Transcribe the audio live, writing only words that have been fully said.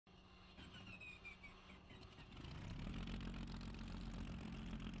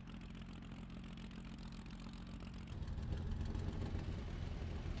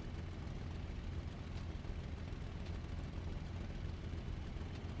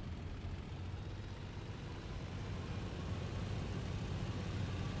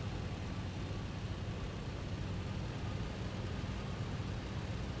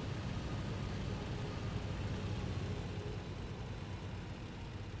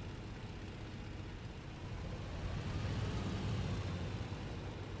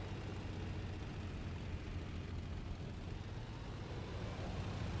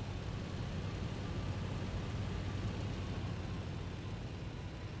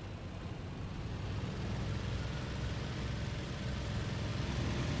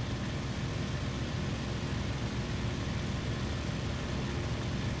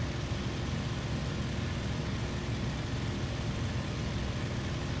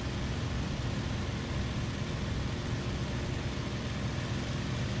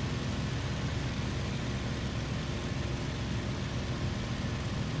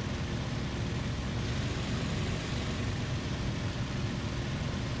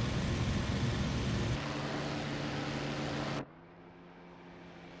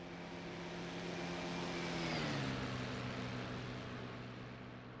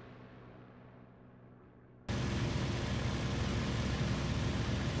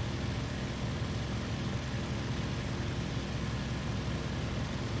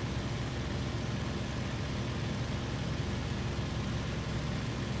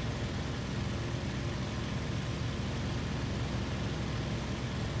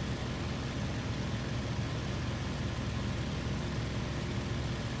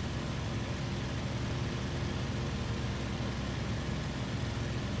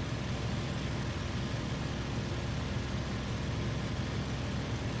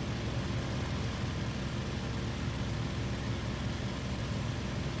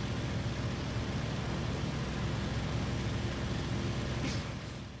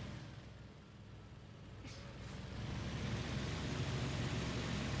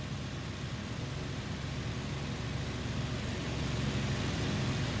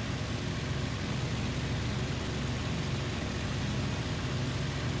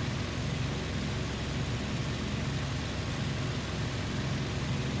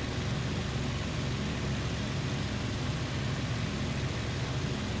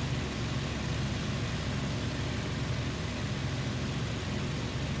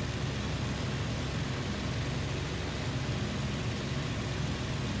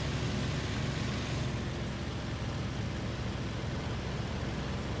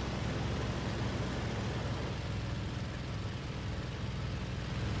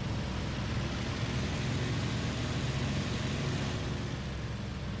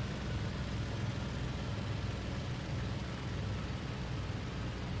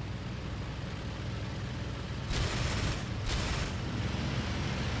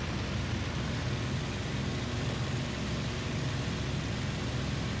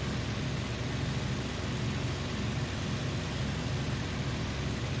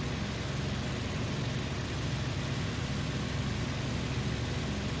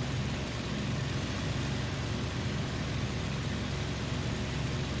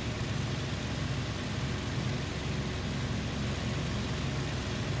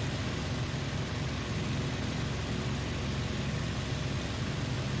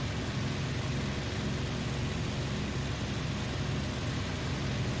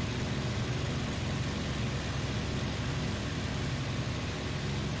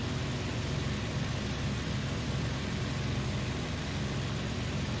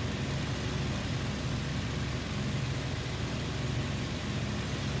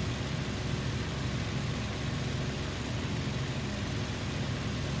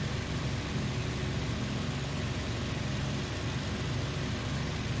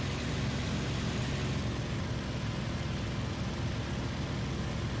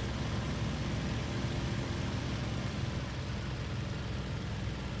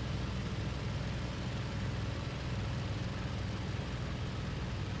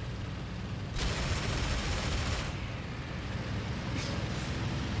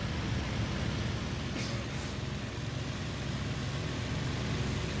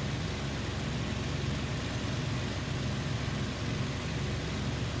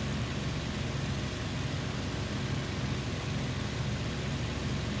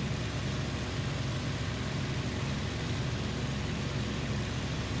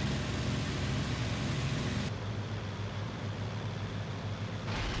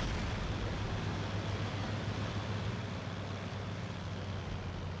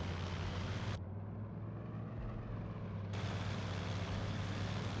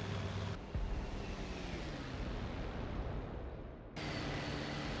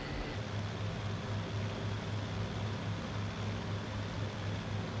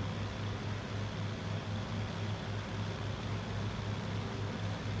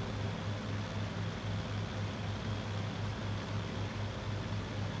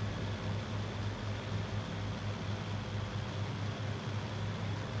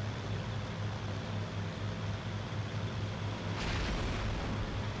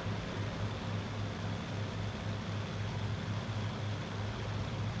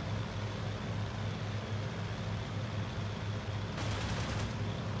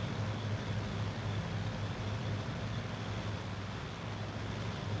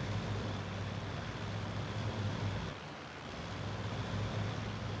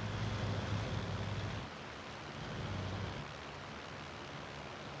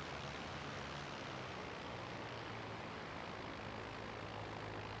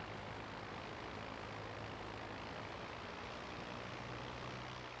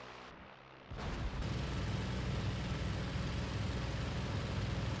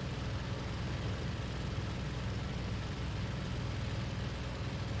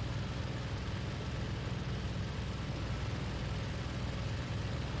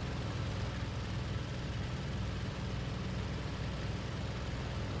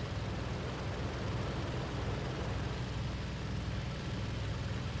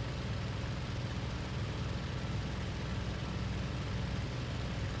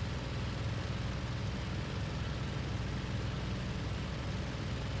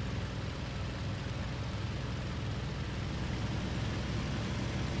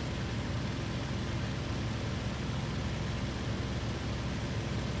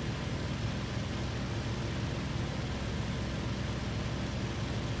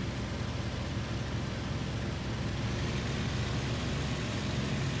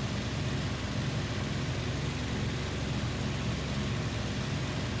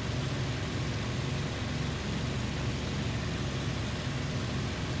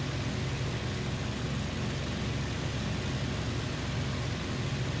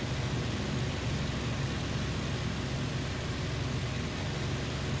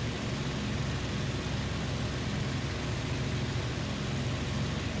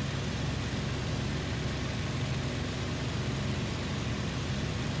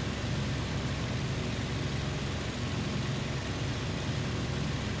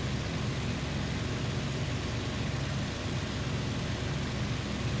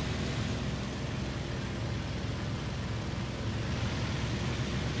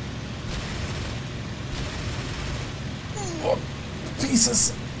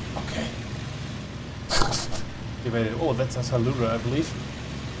Jesus! Okay. Oh, that's a Salura, I believe.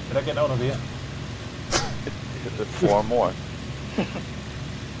 Did I get out of here? 4 more.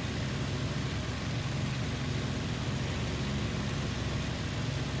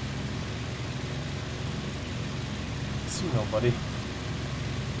 See nobody.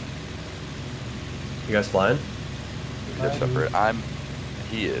 You guys flying? Except for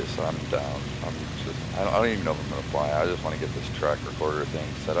he is, so I'm down. I don't even know if I'm gonna fly. I just want to get this track recorder thing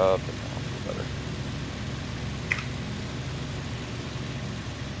set up and then I'll feel better.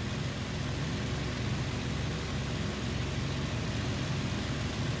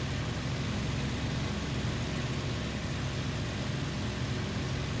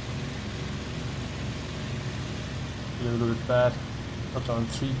 A little bit bad. Got down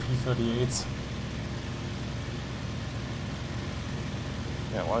 3 P38s.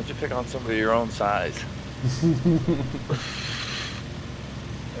 Yeah, why don't you pick on somebody your own size?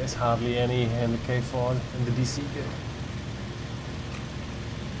 There's hardly any in the K-4 in the DC kit.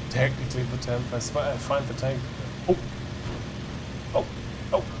 Technically the Tempest, but I find the tank. Oh! Oh!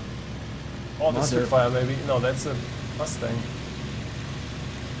 Oh! Oh, the Spitfire maybe. No, that's a Mustang.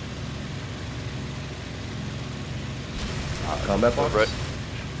 Combat box?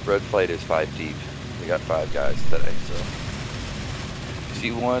 Red flight is 5 deep. We got 5 guys today, so. You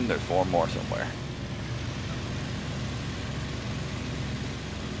see one, there's 4 more somewhere.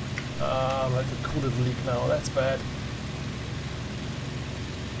 I'm at the coolant leak now, that's bad.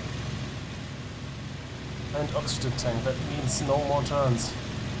 And oxygen tank, that means no more turns.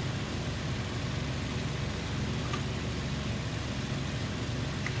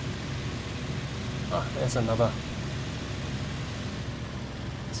 Ah, there's another.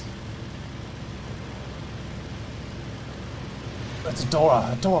 That's a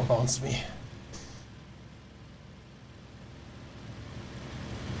Dora. A Dora bounced me.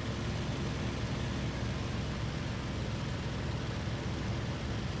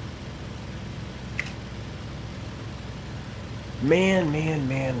 Man.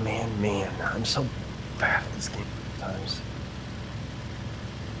 I'm so bad at this game sometimes.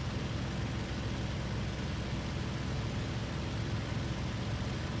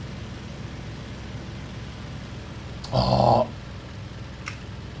 Oh.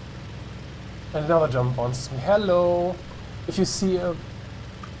 Another jump bounces me. Hello! If you see a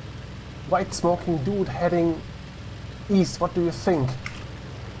white smoking dude heading east, what do you think?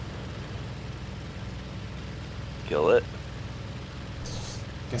 Kill it.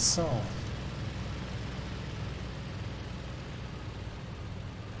 Guess so.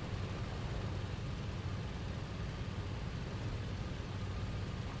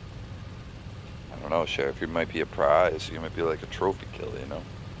 I don't know, Sheriff. You might be a prize. You might be like a trophy kill, you know?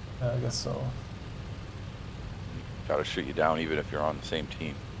 Yeah, I guess so. Gotta shoot you down even if you're on the same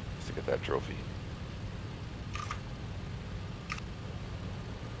team just to get that trophy.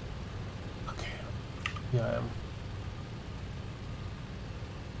 Okay. Here I am.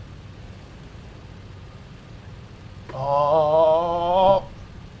 Oh!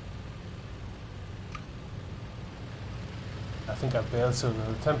 I think I bailed, so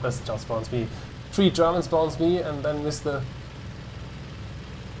the Tempest just spawns me. 3 Germans spawns me and then with the...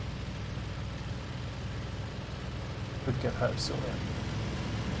 Could get help soon.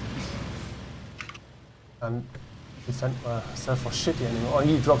 And defend myself for shitty anymore. Oh,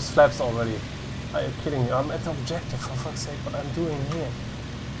 he drops flaps already. Are you kidding me? I'm at the objective, for fuck's sake, what I'm doing here.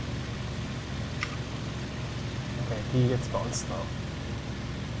 Okay, he gets bounced now.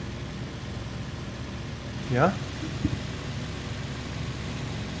 Yeah?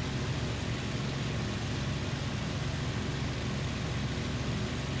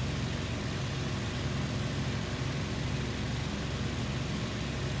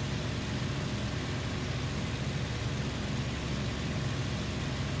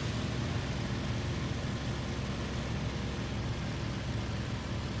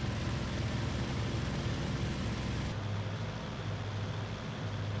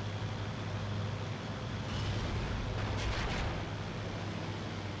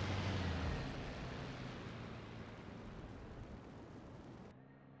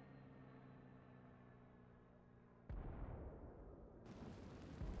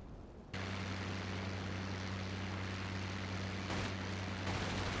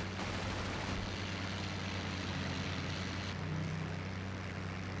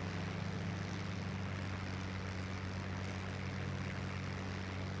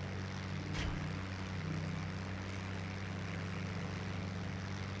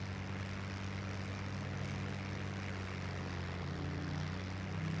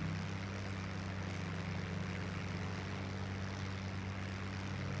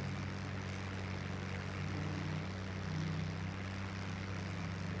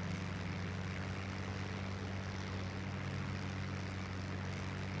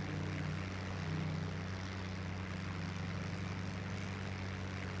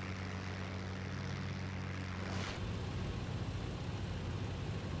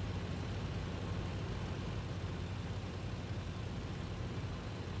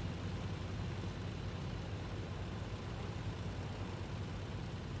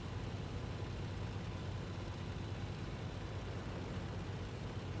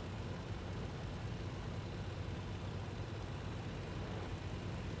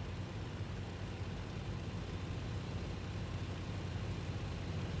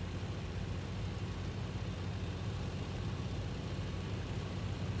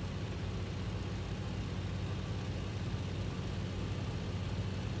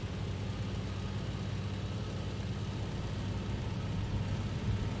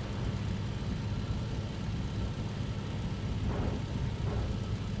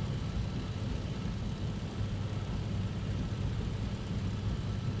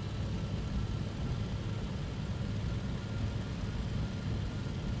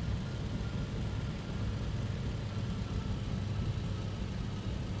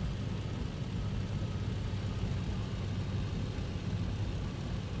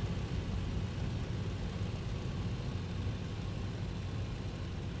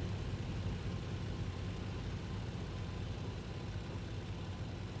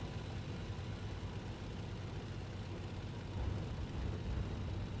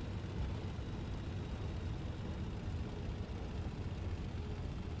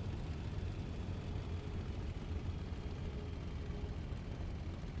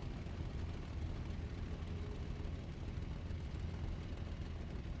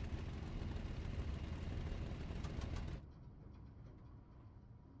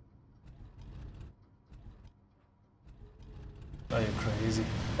 easy.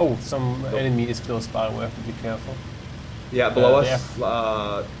 Oh, some enemy is close by. We have to be careful. Yeah, below us.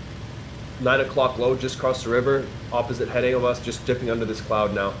 9 o'clock low, just crossed the river. Opposite heading of us, just dipping under this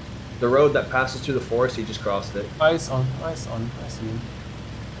cloud now. The road that passes through the forest, he just crossed it. Eyes on, eyes on. I see him.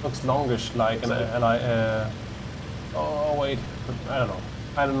 Looks longish, like an oh wait, I don't know.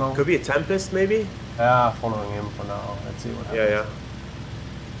 I don't know. Could be a Tempest, maybe? Yeah, following him for now. Let's see what happens. Yeah.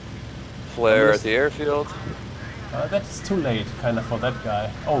 Flare at the airfield. That's too late, kind of, for that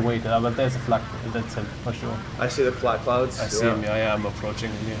guy. Oh wait, but there's a flag. That's him, for sure. I see the flat clouds. I see him, yeah, I'm approaching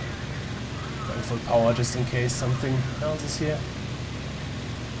him here. Going full power just in case something else is here.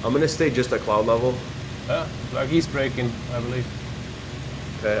 I'm gonna stay just at cloud level. Yeah, like he's braking, I believe.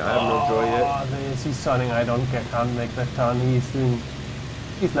 Okay, I have no joy yet. He's turning, can't make that turn.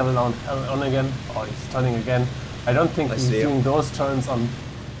 He's level on again. Oh, he's turning again. I don't think he's doing those turns on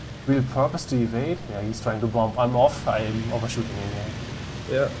real purpose to evade. Yeah, he's trying to bomb. I'm off. I'm overshooting him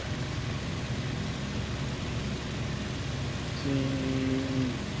here. Yeah.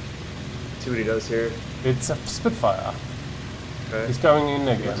 See what he does here. It's a Spitfire. Okay. He's going in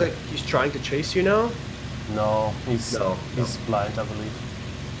again. Looks like he's trying to chase you now? No, he's blind, I believe.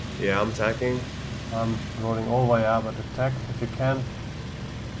 Yeah, I'm attacking. I'm rolling over, yeah, but attack if you can.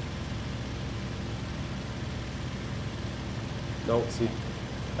 Nope. See.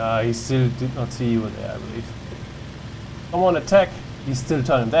 He still did not see you there, I believe. Come on, attack! He's still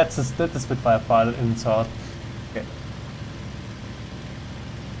turning. That's the Spitfire pilot in third. Okay.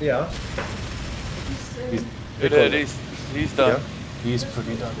 Yeah. He's done. Yeah. He's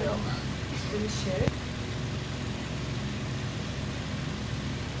pretty done, yeah.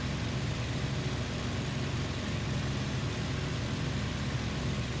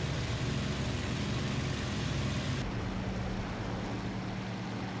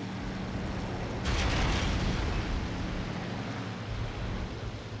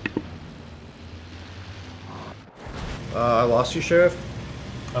 I lost you, Sheriff.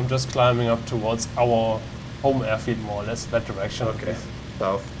 I'm just climbing up towards our home airfield, more or less, that direction. Okay.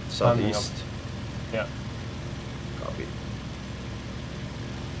 Southeast. Yeah. Copy.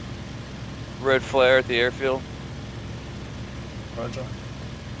 Red flare at the airfield. Roger.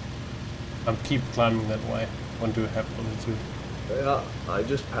 I'm keep climbing that way. When do you have altitude? Yeah, I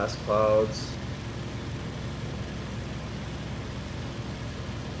just passed clouds.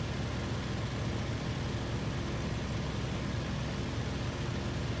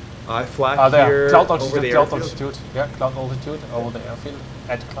 I flak here cloud over altitude, the cloud airfield. altitude. Yeah, cloud altitude over the airfield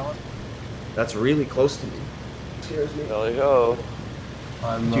at cloud. That's really close to me. Scares me. Belly ho.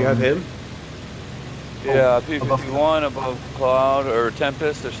 Do you have him? Yeah, P-51 above cloud or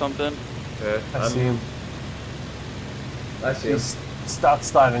Tempest or something. Okay. I see him. I see him. He starts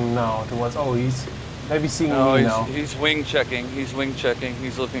diving now towards. Oh, he's maybe seeing me now. He's wing checking. He's wing checking.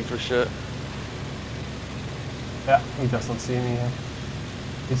 He's looking for shit. Yeah, he does not see me here.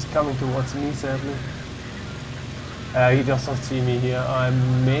 He's coming towards me, sadly. He does not see me here. I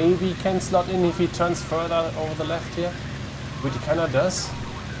maybe can slot in if he turns further over the left here, which he kinda does.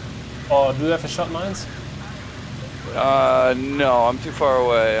 Or do you have a shot mines? No, I'm too far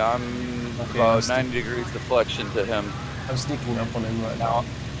away. I'm Okay, about 90 degrees deflection to him. I'm sneaking up on him right now.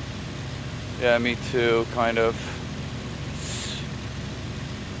 Yeah, me too, kind of.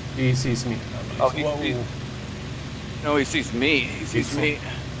 He sees me. Oh, no, he sees me. He sees me.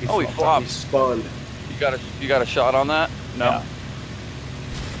 He He flopped. spawned. You got a shot on that? No. Yeah.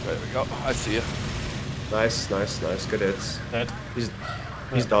 There we go. I see you. Nice. Good hits. Dead. He's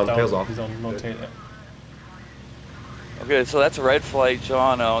done. Tails off. He's on no tail. Yeah. Okay, so that's a red flight,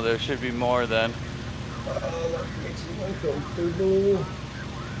 Jono. There should be more then. That makes me uncomfortable.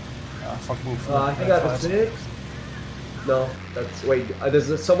 Fucking. I think that was it. No, that's wait.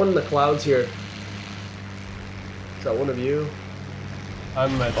 There's someone in the clouds here. Is that one of you?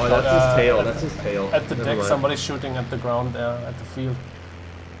 I'm at. Oh, that's his tail. That's his tail. At the Never deck, mind. somebody's shooting at the ground there, at the field.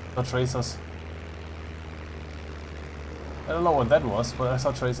 No tracers. I don't know what that was, but I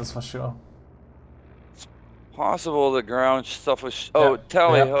saw tracers for sure. Possible the ground stuff was.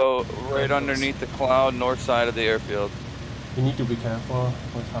 Tally ho, right underneath the cloud, north side of the airfield. You need to be careful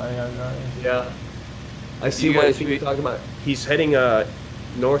with higher guys. Yeah. I see what you're talking about. He's heading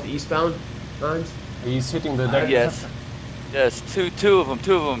northeastbound. Lines. He's hitting the deck. Yes. Yes, two of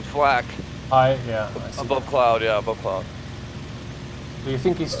them flak. High, yeah. I see Above that. cloud, yeah, above cloud. Do you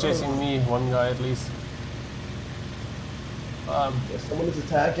think he's chasing me? One guy at least. Yeah, someone is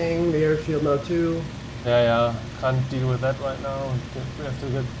attacking the airfield now too. Yeah. Can't deal with that right now. We have to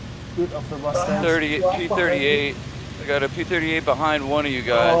get rid of the Mustangs. P-38. I got a P-38 behind one of you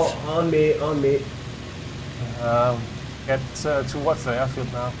guys. Oh, on me. Get towards the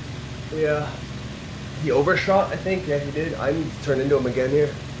airfield now. Yeah. He overshot, I think. Yeah, he did. I need to turn into him again here.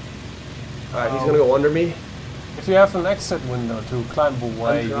 Alright, he's gonna go under me. If you have an exit window to climb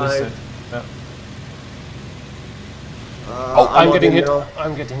away, use it. Yeah. Oh, I'm getting hit. Now.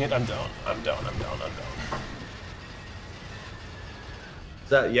 I'm getting hit. I'm down. I'm down. I'm down. I'm down. Is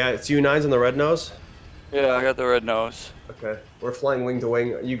that, yeah, it's you nines on the red nose? Yeah, I got the red nose. Okay. We're flying wing to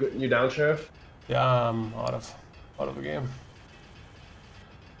wing. You down, Sheriff? Yeah, I'm out of the game.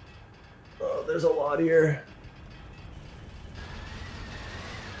 Oh, there's a lot here.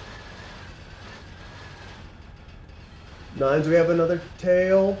 Nines, we have another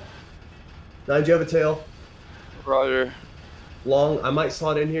tail. Nines, you have a tail. Roger. Long, I might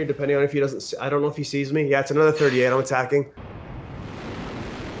slot in here depending on if he doesn't. I don't know if he sees me. Yeah, it's another 38. I'm attacking.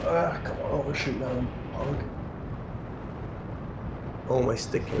 Come on, overshoot now, punk. Oh, my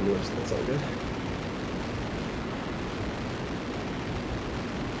stick came loose. That's all good.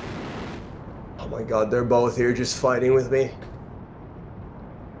 Oh my god, they're both here just fighting with me.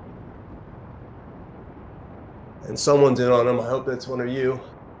 And someone's in on them. I hope that's one of you.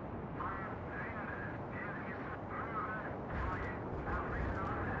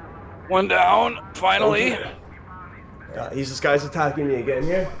 One down, finally. Okay. This guy's attacking me again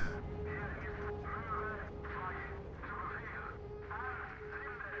here.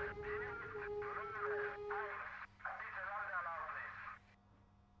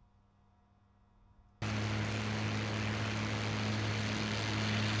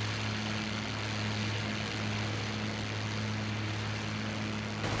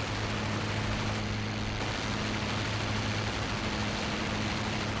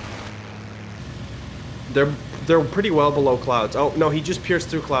 They're pretty well below clouds. Oh, no, he just pierced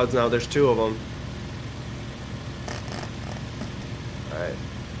through clouds now. There's two of them. Alright.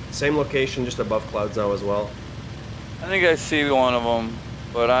 Same location, just above clouds now as well. I think I see one of them,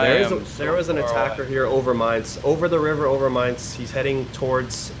 but there was an attacker here over Mainz. Over the river, over Mainz. He's heading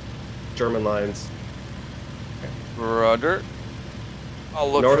towards German lines. Roger. I'll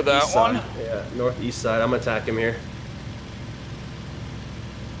look for that one. Yeah, northeast side. I'm gonna attack him here.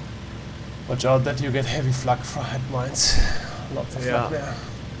 Watch out that you get heavy flak at mines. Lots of flak there.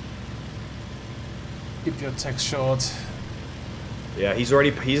 Keep your attacks short. Yeah, he's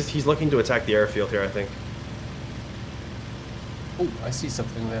looking to attack the airfield here, I think. Oh, I see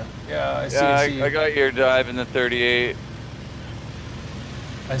something there. Yeah, I see. Yeah, I got your dive in the 38.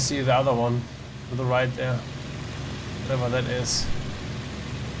 I see the other one to the right there. Whatever that is.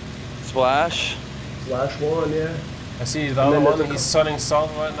 Splash? Splash one, yeah. I see the other one, he's turning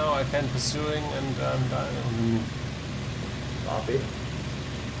south right now, I can't pursuing and I'm dying. Copy.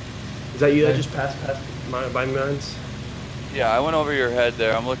 Is that you that just passed by mines? Yeah, I went over your head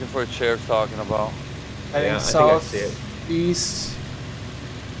there. I'm looking for what Sheriff's talking about. Heading south, east.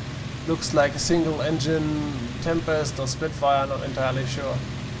 Looks like a single engine Tempest or Spitfire, not entirely sure.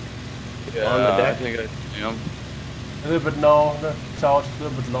 Yeah, on the deck. I think I see him. A little bit now, the cloud a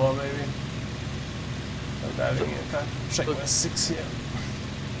little bit lower maybe. I'm diving here, can't check my 6 here.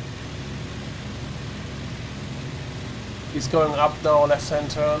 He's going up now, left hand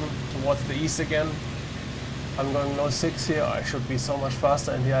turn towards the east again. I'm going low 6 here, I should be so much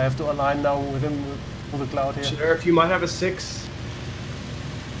faster, and here I have to align now with him with the cloud here. Sheriff, you might have a 6.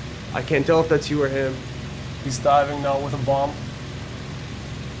 I can't tell if that's you or him. He's diving now with a bomb.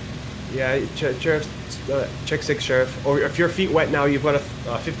 Yeah, Sheriff, check 6, Sheriff. Or if your feet wet now, you've got a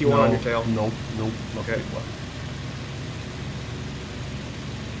 51 on your tail. Nope, not okay. Feet wet.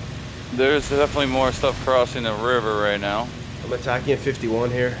 There's definitely more stuff crossing the river right now. I'm attacking at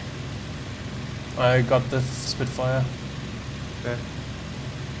 51 here. I got the Spitfire. Okay.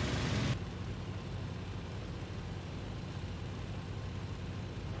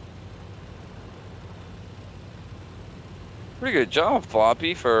 Pretty good job,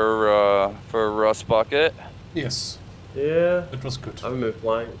 Floppy, for a rust bucket. Yes. Yeah. It was good. I haven't been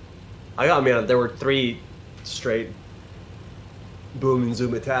flying. I got me on. There were 3 straight boom and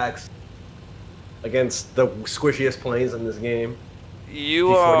zoom attacks against the squishiest planes in this game. You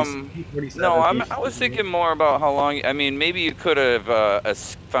no, I was thinking more about how long. I mean, maybe you could have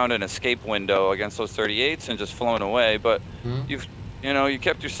found an escape window against those 38s and just flown away, but you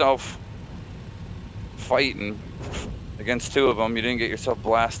kept yourself fighting against 2 of them. You didn't get yourself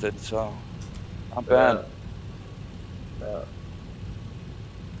blasted, so not bad.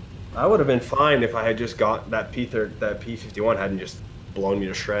 I would have been fine if I had just got that P-51 hadn't just blown me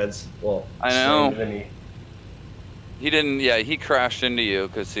to shreds. Well, I know. He didn't. Yeah, he crashed into you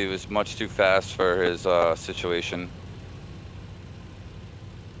because he was much too fast for his situation.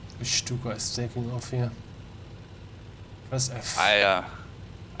 Stuka is taking off here. Press F.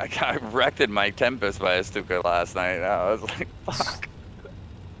 I got wrecked in my Tempest by a Stuka last night. I was like, fuck.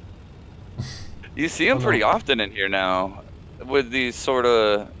 You see them pretty often in here now, with these sort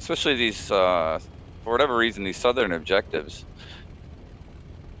of, especially these, for whatever reason, these southern objectives.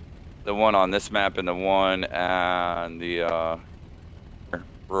 The one on this map and the one and the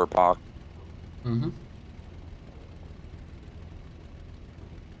Ruhrpark. Mm-hmm.